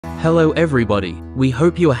Hello everybody, we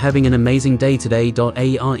hope you are having an amazing day today.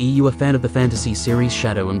 Are you a fan of the fantasy series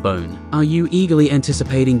Shadow and Bone? Are you eagerly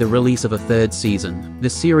anticipating the release of a third season? The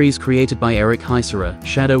series created by Eric Heisserer,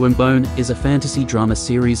 Shadow and Bone, is a fantasy drama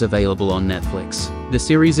series available on Netflix. The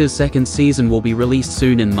series' second season will be released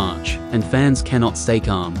soon in March, and fans cannot stay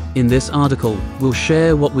calm. In this article, we'll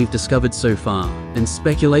share what we've discovered so far, and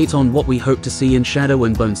speculate on what we hope to see in Shadow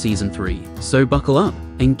and Bone Season 3. So buckle up,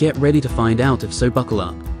 and get ready to find out if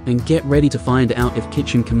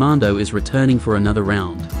Kitchen Commando is returning for another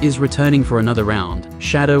round.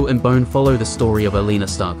 Shadow and Bone follow the story of Alina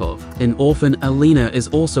Starkov. An orphan, Alina is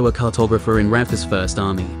also a cartographer in Ravka's first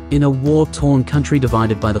army. In a war-torn country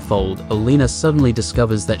divided by the Fold, Alina suddenly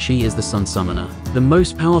discovers that she is the Sun Summoner, the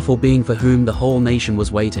most powerful being for whom the whole nation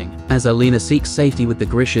was waiting. As Alina seeks safety with the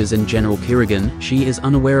Grishas and General Kirigan, she is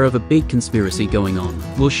unaware of a big conspiracy going on.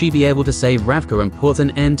 Will she be able to save Ravka and put an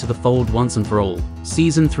end to the Fold once and for all?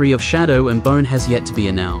 Season 3 of Shadow and Bone has yet to be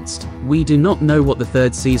announced. We do not know what the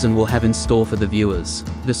third season will have in store for the viewers.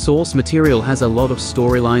 The source material has a lot of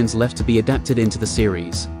storylines left to be adapted into the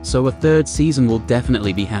series, so a third season will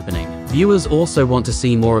definitely be happening. Viewers also want to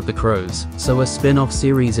see more of the Crows, so a spin-off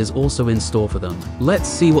series is also in store for them. Let's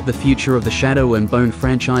see what the future of the Shadow and Bone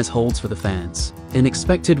franchise holds for the fans. An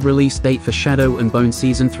expected release date for Shadow and Bone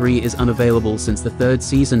Season 3 is unavailable since the third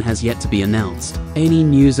season has yet to be announced. Any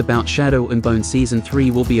news about Shadow and Bone Season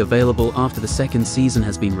 3 will be available after the second season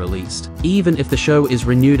has been released. Even if the show is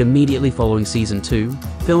renewed immediately following Season 2,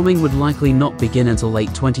 filming would likely not begin until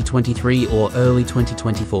late 2023 or early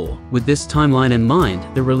 2024. With this timeline in mind,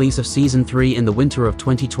 the release of Season 3 in the winter of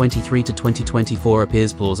 2023 to 2024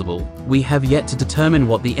 appears plausible. We have yet to determine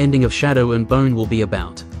what the ending of Shadow and Bone will be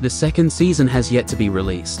about. The second season has yet to be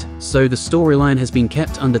released, so the storyline has been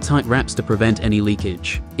kept under tight wraps to prevent any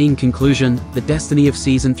leakage. In conclusion, the destiny of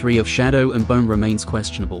Season 3 of Shadow and Bone remains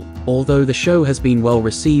questionable. Although the show has been well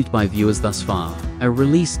received by viewers thus far, a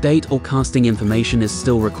release date or casting information is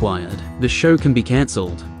still required. The show can be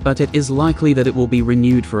cancelled, but it is likely that it will be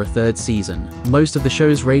renewed for a third season. Most of the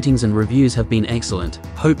show's ratings and reviews have been excellent.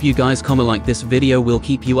 Hope you guys like this video. Will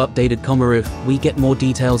keep you updated if we get more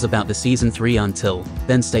details about the Season 3. Until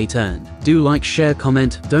then, stay tuned. Do like, share,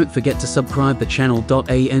 comment, don't forget to subscribe the channel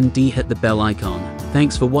and hit the bell icon.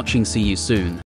 Thanks for watching, see you soon.